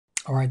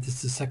All right, this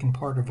is the second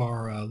part of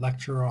our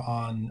lecture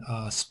on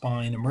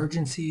spine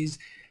emergencies.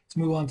 Let's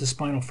move on to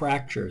spinal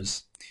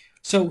fractures.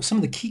 So some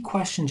of the key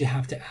questions you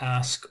have to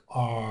ask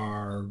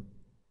are,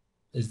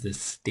 is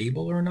this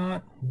stable or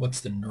not?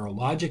 What's the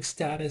neurologic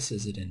status?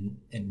 Is it an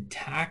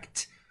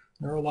intact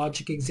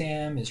neurologic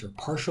exam? Is there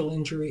partial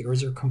injury or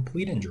is there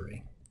complete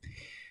injury?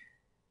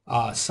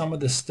 Some of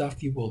the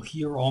stuff you will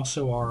hear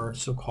also are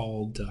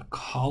so-called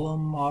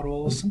column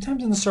models.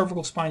 Sometimes in the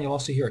cervical spine you'll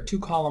also hear a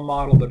two-column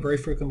model, but very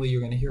frequently you're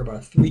going to hear about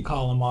a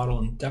three-column model,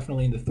 and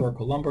definitely in the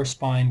thoracolumbar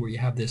spine where you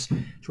have this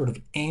sort of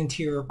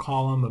anterior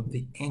column of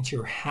the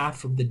anterior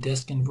half of the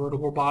disc and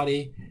vertebral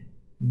body,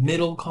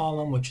 middle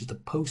column, which is the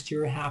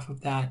posterior half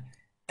of that,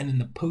 and then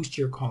the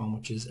posterior column,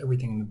 which is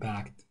everything in the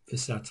back,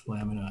 facets,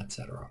 lamina,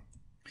 etc.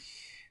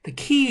 The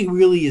key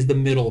really is the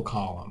middle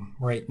column,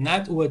 right? And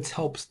that's what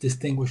helps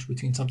distinguish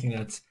between something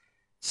that's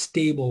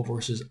stable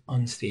versus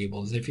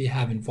unstable, is if you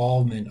have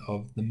involvement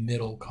of the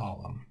middle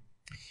column.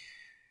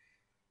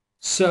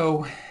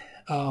 So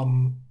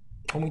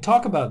when we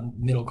talk about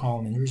middle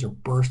column injuries or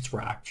burst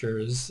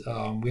fractures,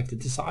 we have to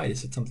decide,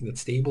 is it something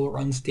that's stable or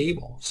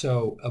unstable?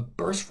 So a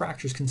burst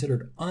fracture is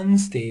considered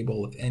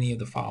unstable if any of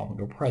the following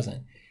are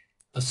present: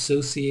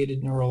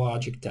 associated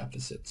neurologic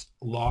deficits,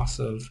 loss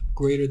of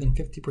greater than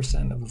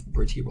 50% of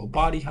vertebral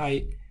body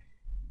height,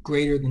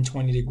 greater than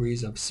 20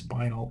 degrees of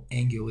spinal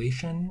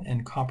angulation,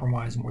 and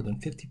compromise more than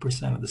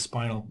 50% of the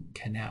spinal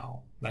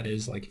canal. That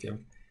is, like if you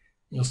have,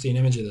 you'll see an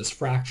image of this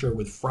fracture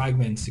with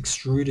fragments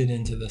extruded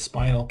into the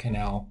spinal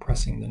canal,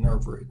 pressing the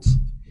nerve roots.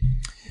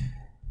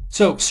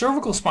 So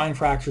cervical spine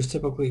fractures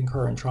typically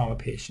occur in trauma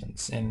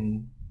patients,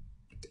 and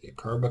they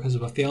occur because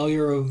of a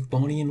failure of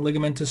bony and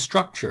ligamentous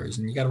structures.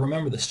 And you got to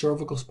remember, the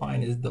cervical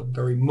spine is the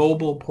very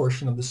mobile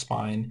portion of the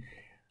spine.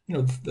 You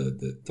know,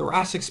 the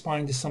thoracic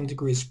spine to some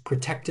degree is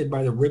protected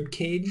by the rib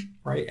cage,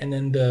 right? And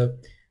then the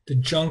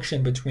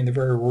junction between the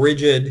very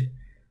rigid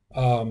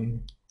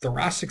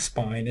thoracic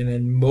spine and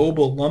then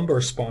mobile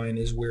lumbar spine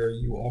is where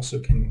you also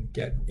can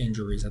get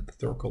injuries at the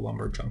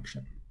thoracolumbar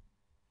junction.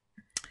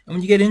 And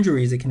when you get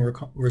injuries, it can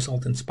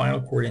result in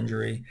spinal cord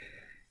injury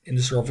in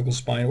the cervical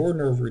spine or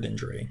nerve root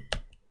injury.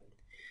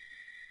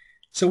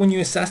 So when you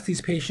assess these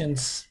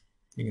patients,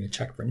 you're going to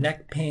check for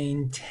neck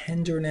pain,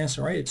 tenderness,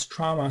 right? It's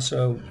trauma.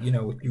 So,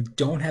 if you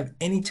don't have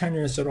any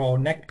tenderness at all,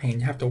 neck pain,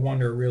 you have to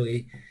wonder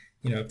really,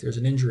 if there's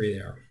an injury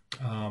there.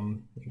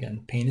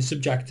 Again, pain is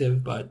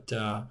subjective, but,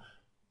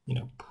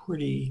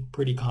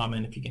 pretty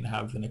common if you can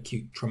have an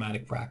acute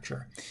traumatic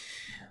fracture.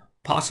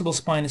 Possible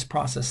spinous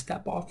process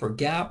step-off or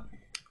gap.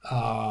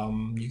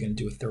 You can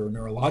do a thorough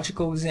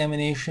neurological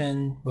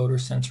examination, motor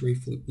sensory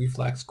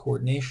reflex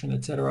coordination,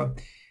 etc.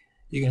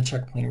 You're going to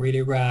check plain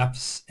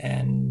radiographs,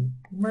 and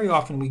very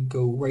often we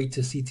go right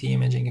to CT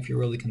imaging if you're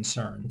really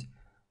concerned.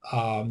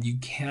 You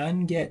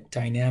can get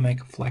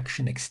dynamic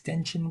flexion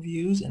extension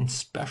views in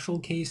special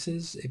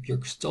cases if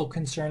you're still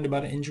concerned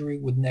about an injury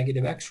with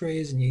negative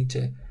x-rays and you need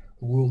to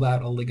rule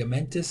out a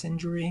ligamentous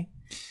injury.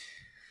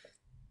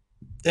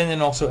 And then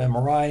also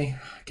MRI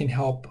can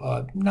help,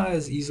 not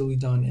as easily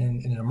done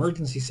in an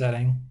emergency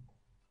setting,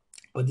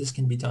 but this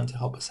can be done to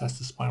help assess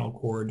the spinal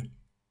cord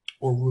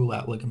or rule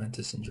out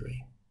ligamentous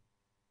injury.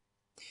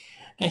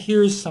 Now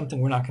here's something,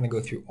 we're not going to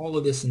go through all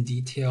of this in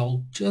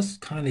detail, just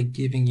kind of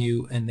giving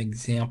you an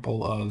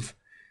example of,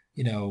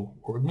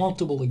 or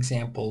multiple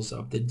examples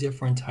of the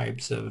different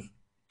types of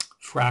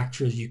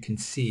fractures you can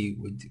see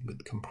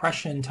with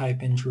compression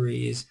type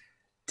injuries,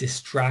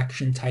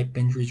 distraction type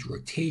injuries,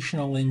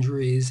 rotational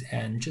injuries,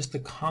 and just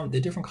the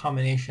different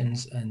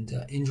combinations and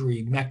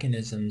injury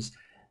mechanisms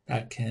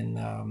that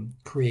can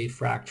create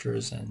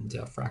fractures and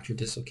fracture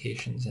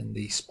dislocations in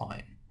the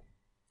spine.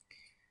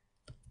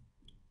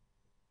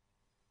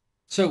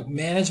 So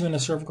management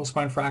of cervical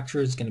spine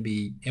fracture is going to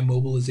be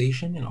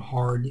immobilization in a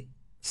hard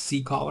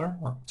C-collar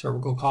or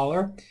cervical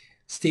collar.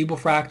 Stable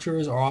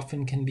fractures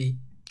often can be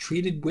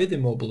treated with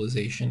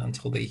immobilization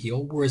until they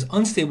heal, whereas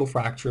unstable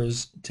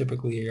fractures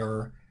typically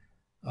are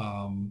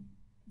going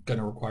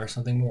to require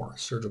something more: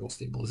 surgical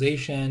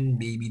stabilization,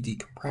 maybe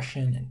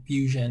decompression and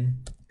fusion.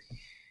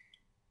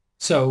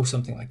 So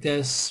something like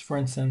this, for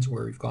instance,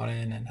 where we've gone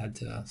in and had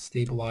to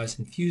stabilize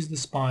and fuse the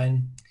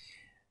spine.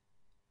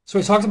 So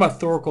we talked about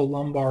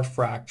thoracolumbar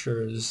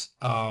fractures.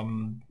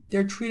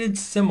 They're treated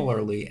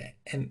similarly,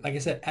 and like I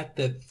said, at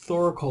the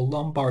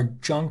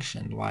thoracolumbar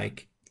junction,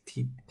 like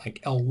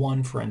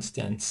L1, for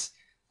instance,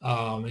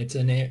 it's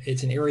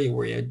an area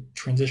where you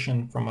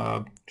transition from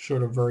a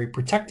sort of very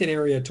protected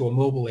area to a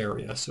mobile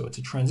area. So it's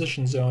a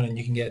transition zone, and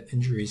you can get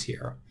injuries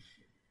here.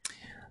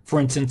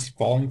 For instance,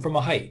 falling from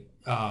a height,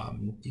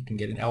 you can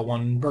get an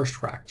L1 burst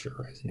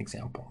fracture as an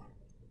example.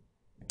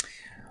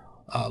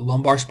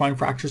 Lumbar spine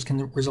fractures can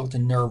result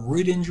in nerve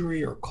root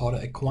injury or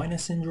cauda equina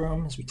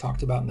syndrome, as we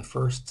talked about in the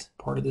first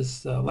part of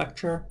this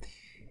lecture.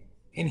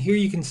 And here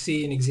you can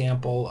see an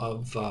example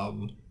of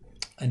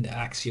an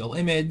axial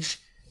image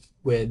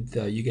with,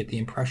 you get the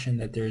impression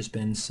that there's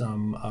been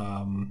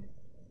some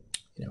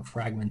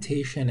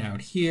fragmentation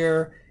out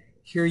here.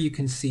 Here you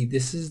can see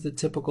this is the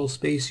typical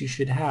space you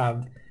should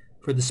have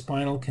for the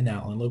spinal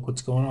canal, and look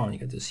what's going on. You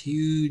got this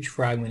huge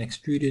fragment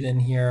extruded in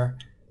here,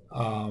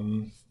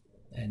 and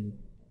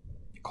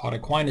cauda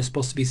equina is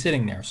supposed to be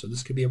sitting there, so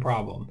this could be a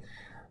problem.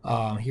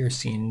 Here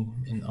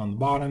seen on the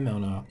bottom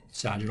on a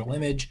sagittal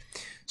image.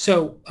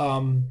 So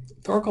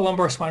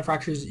thoracolumbar spine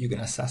fractures, you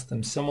can assess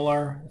them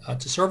similar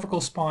to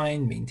cervical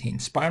spine, maintain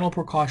spinal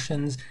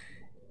precautions.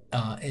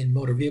 In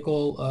motor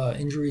vehicle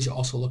injuries, you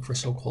also look for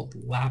so-called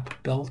lap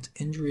belt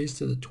injuries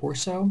to the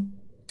torso.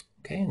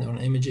 Okay, and then on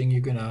imaging,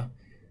 you're going to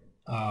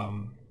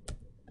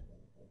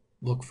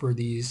look for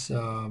these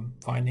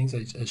findings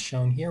as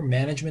shown here.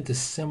 Management is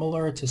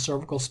similar to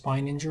cervical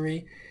spine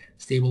injury.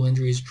 Stable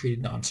injuries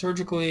treated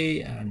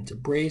non-surgically and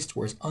braced,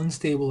 whereas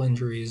unstable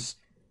injuries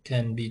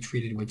can be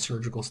treated with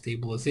surgical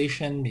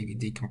stabilization, maybe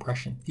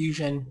decompression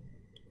fusion.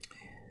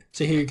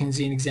 So here you can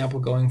see an example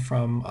going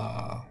from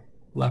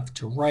left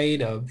to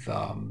right of,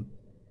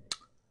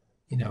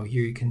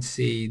 here you can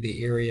see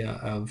the area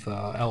of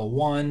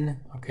L1,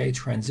 okay,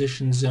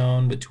 transition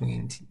zone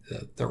between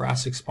the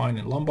thoracic spine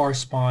and lumbar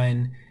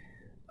spine.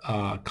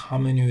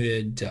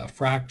 Comminuted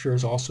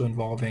fractures also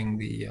involving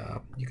the,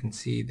 you can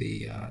see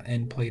the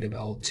end plate of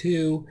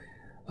L2.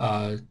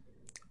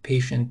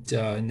 Patient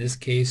in this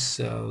case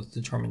was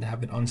determined to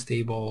have an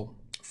unstable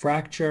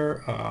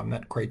fracture,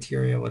 met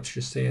criteria, let's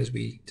just say, as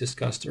we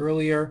discussed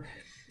earlier,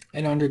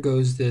 and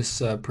undergoes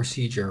this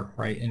procedure,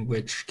 right, in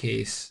which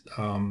case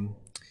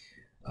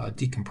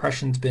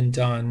decompression's been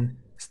done,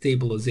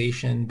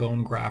 stabilization,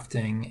 bone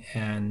grafting,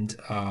 and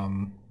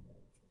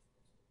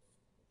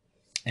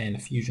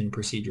fusion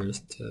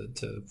procedures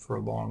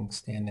for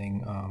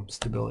long-standing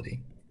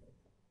stability.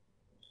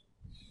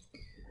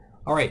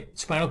 All right,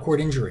 spinal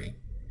cord injury.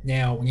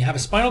 Now, when you have a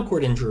spinal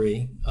cord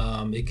injury,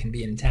 it can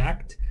be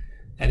intact.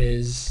 That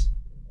is,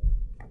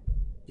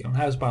 you don't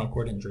have a spinal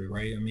cord injury,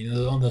 right? I mean,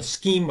 on the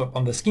scheme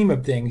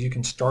of things, you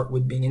can start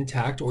with being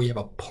intact, or you have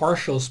a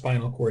partial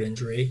spinal cord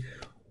injury,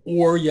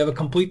 or you have a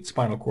complete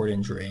spinal cord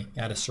injury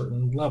at a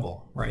certain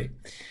level, right?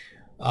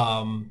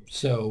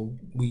 So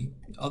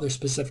other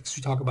specifics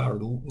we talk about are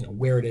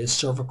where it is,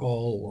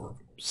 cervical or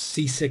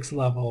C6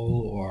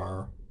 level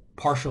or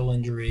partial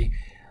injury.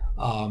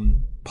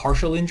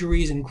 Partial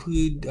injuries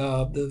include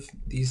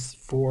these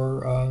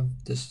four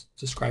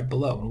described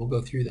below, and we'll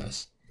go through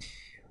this.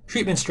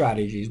 Treatment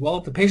strategies. Well,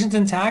 if the patient's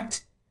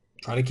intact,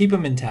 try to keep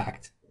them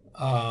intact.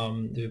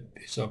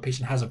 So a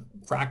patient has a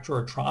fracture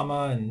or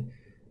trauma and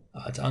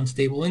it's an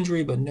unstable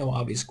injury but no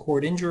obvious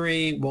cord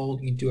injury, well,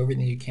 you do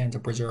everything you can to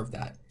preserve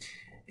that.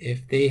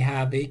 If they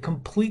have a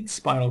complete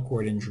spinal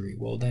cord injury,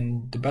 well,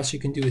 then the best you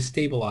can do is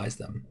stabilize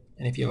them.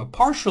 And if you have a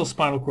partial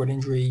spinal cord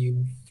injury,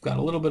 you've got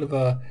a little bit of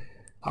a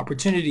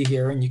opportunity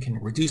here, and you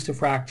can reduce the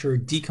fracture,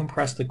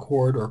 decompress the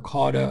cord or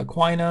cauda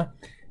equina,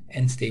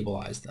 and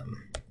stabilize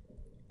them.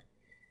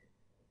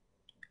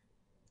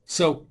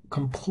 So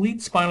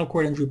complete spinal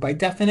cord injury, by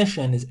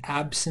definition, is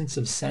absence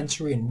of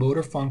sensory and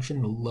motor function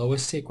in the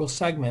lowest sacral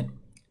segment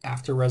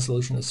after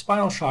resolution of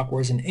spinal shock,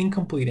 whereas an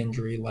incomplete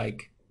injury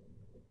like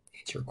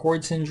anterior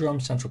cord syndrome,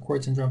 central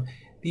cord syndrome,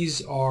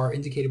 these are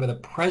indicated by the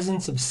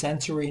presence of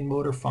sensory and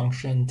motor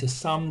function to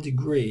some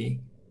degree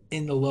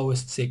in the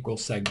lowest sacral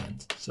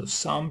segment. So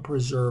some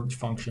preserved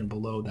function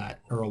below that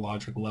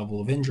neurologic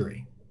level of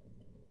injury.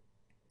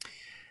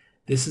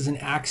 This is an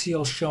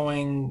axial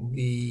showing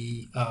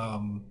the,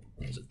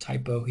 there's a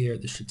typo here,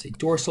 this should say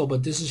dorsal,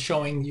 but this is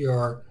showing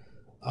your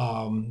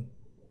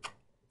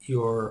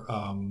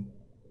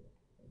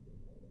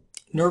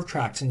nerve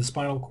tracts in the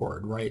spinal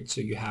cord, right?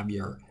 So you have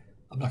your,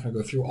 I'm not going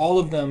to go through all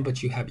of them,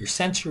 but you have your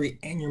sensory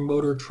and your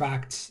motor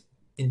tracts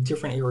in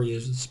different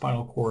areas of the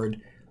spinal cord.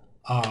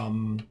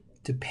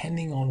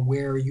 Depending on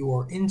where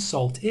your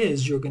insult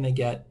is, you're going to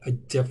get a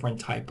different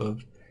type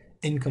of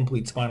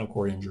incomplete spinal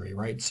cord injury,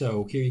 right?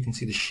 So here you can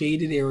see the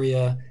shaded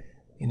area,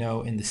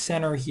 in the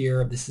center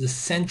here. This is a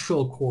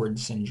central cord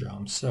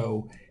syndrome.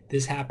 So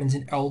this happens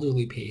in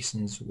elderly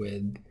patients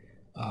with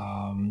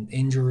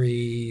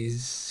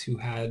injuries who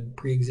had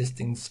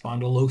pre-existing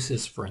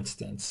spondylosis, for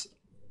instance.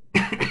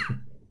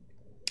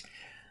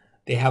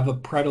 They have a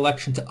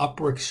predilection to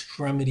upper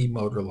extremity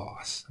motor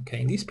loss.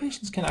 Okay, and these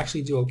patients can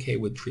actually do okay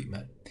with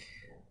treatment.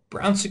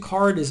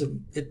 Brown-Séquard is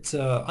it's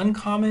a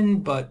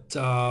uncommon but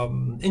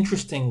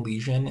interesting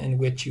lesion in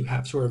which you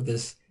have sort of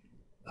this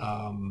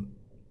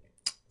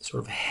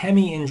sort of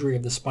hemi-injury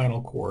of the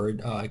spinal cord.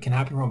 It can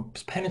happen from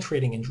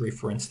penetrating injury,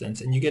 for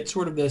instance, and you get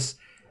sort of this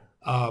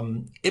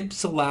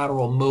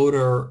ipsilateral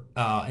motor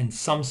and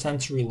some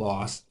sensory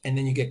loss, and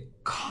then you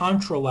get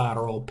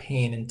contralateral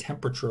pain and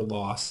temperature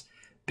loss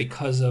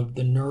because of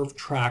the nerve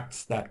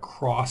tracts that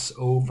cross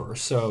over.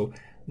 So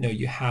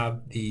you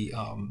have the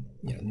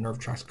nerve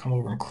tracts come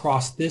over and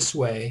cross this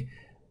way,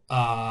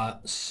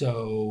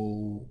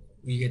 so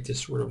you get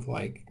this sort of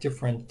like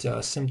different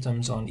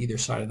symptoms on either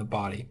side of the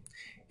body.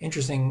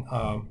 Interesting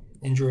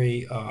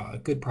injury,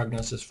 good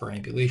prognosis for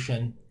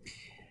ambulation.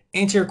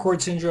 Anterior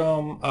cord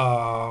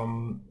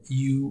syndrome,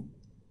 you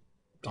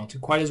don't do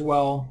quite as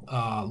well.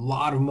 A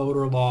lot of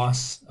motor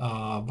loss,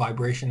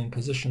 vibration and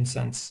position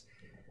sense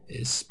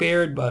is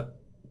spared, but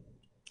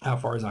how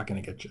far is that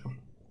going to get you?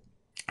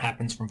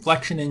 happens from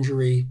flexion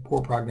injury,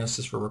 poor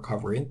prognosis for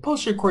recovery. And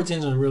posterior cord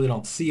syndrome really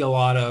don't see a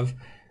lot of.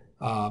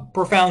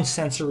 Profound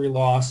sensory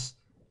loss,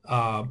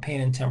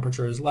 pain and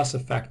temperature is less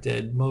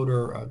affected,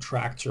 motor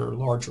tracts are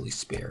largely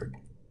spared.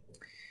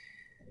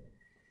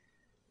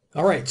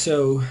 All right,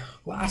 so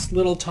last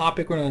little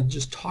topic we're going to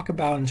just talk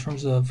about in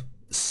terms of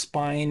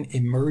spine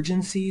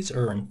emergencies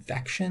or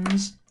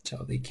infections.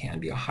 So they can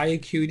be a high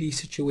acuity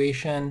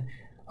situation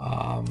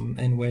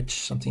in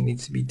which something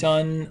needs to be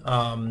done.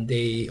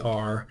 They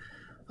are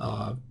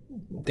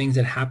things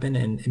that happen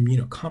in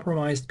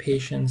immunocompromised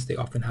patients. They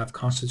often have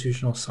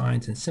constitutional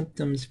signs and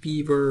symptoms,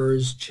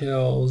 fevers,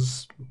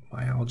 chills,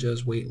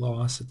 myalgias, weight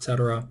loss,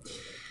 etc.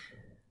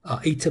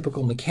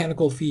 Atypical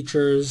mechanical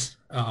features.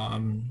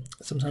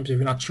 Sometimes if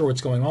you're not sure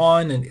what's going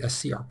on, and a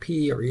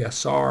CRP or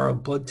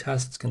ESR, blood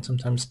tests can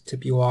sometimes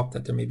tip you off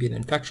that there may be an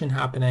infection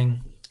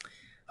happening.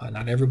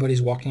 Not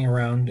everybody's walking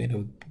around,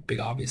 big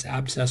obvious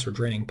abscess or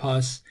draining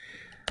pus.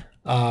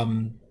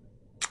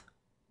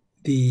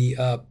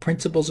 The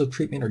principles of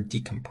treatment are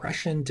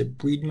decompression,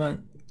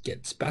 debridement,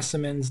 get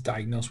specimens,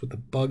 diagnose what the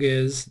bug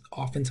is.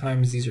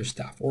 Oftentimes these are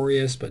Staph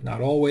aureus, but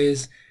not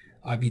always.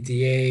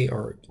 IVDA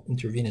or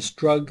intravenous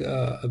drug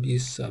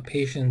abuse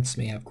patients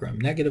may have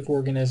gram-negative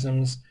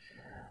organisms.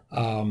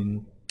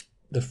 The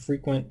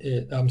treatment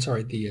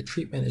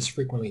is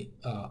frequently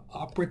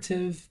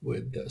operative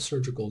with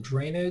surgical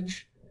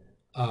drainage.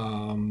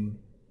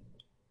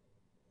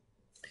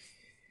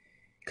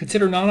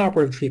 Consider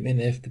non-operative treatment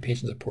if the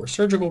patient is a poor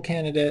surgical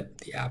candidate,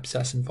 the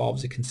abscess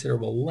involves a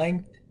considerable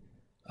length,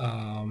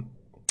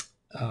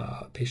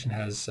 patient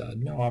has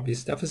no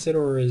obvious deficit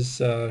or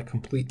is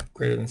complete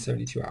greater than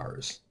 72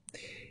 hours.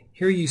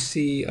 Here you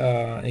see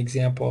an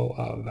example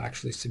of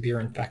actually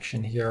severe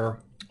infection here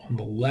on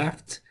the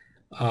left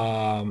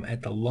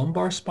at the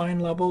lumbar spine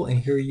level, and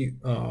here you,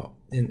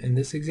 in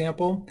this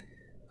example,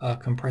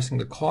 compressing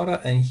the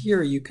cauda, and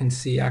here you can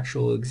see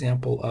actual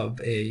example of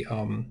a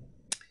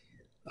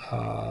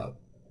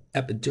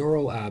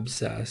epidural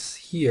abscess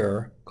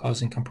here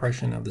causing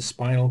compression of the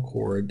spinal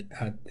cord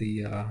at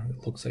the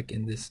it looks like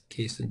in this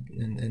case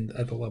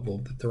at the level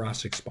of the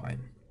thoracic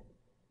spine.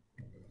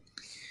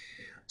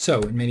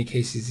 So in many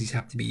cases these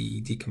have to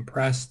be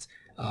decompressed.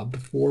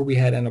 Before we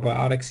had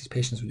antibiotics, these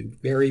patients would do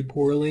very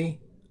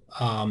poorly.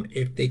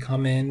 If they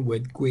come in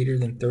with greater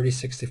than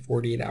 36 to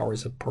 48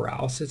 hours of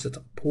paralysis, it's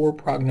a poor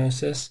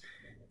prognosis.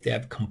 If they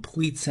have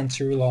complete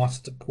sensory loss,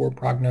 it's a poor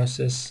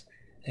prognosis.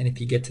 And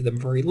if you get to them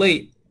very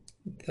late,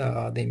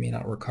 they may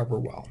not recover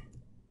well.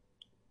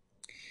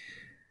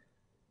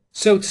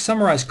 So to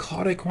summarize,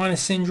 cauda equina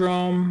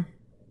syndrome,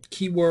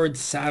 keywords: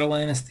 saddle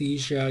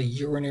anesthesia,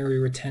 urinary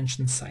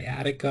retention,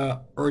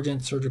 sciatica,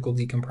 urgent surgical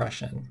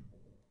decompression,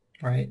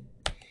 right?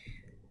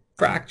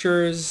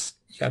 Fractures,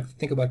 you have to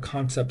think about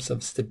concepts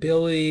of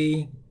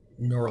stability,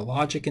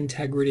 neurologic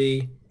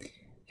integrity,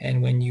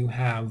 and when you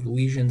have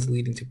lesions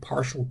leading to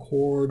partial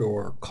cord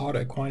or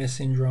cauda equina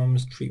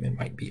syndromes, treatment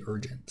might be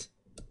urgent.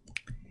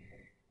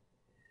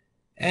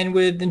 And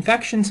with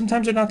infection,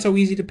 sometimes they're not so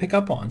easy to pick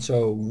up on.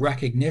 So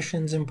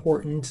recognition is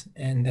important,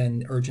 and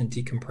then urgent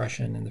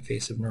decompression in the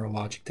face of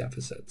neurologic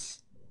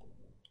deficits.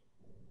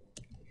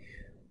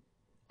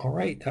 All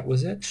right, that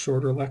was it.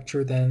 Shorter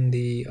lecture than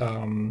the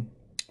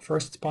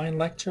first spine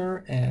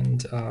lecture,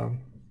 and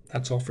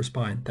that's all for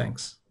spine.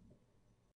 Thanks.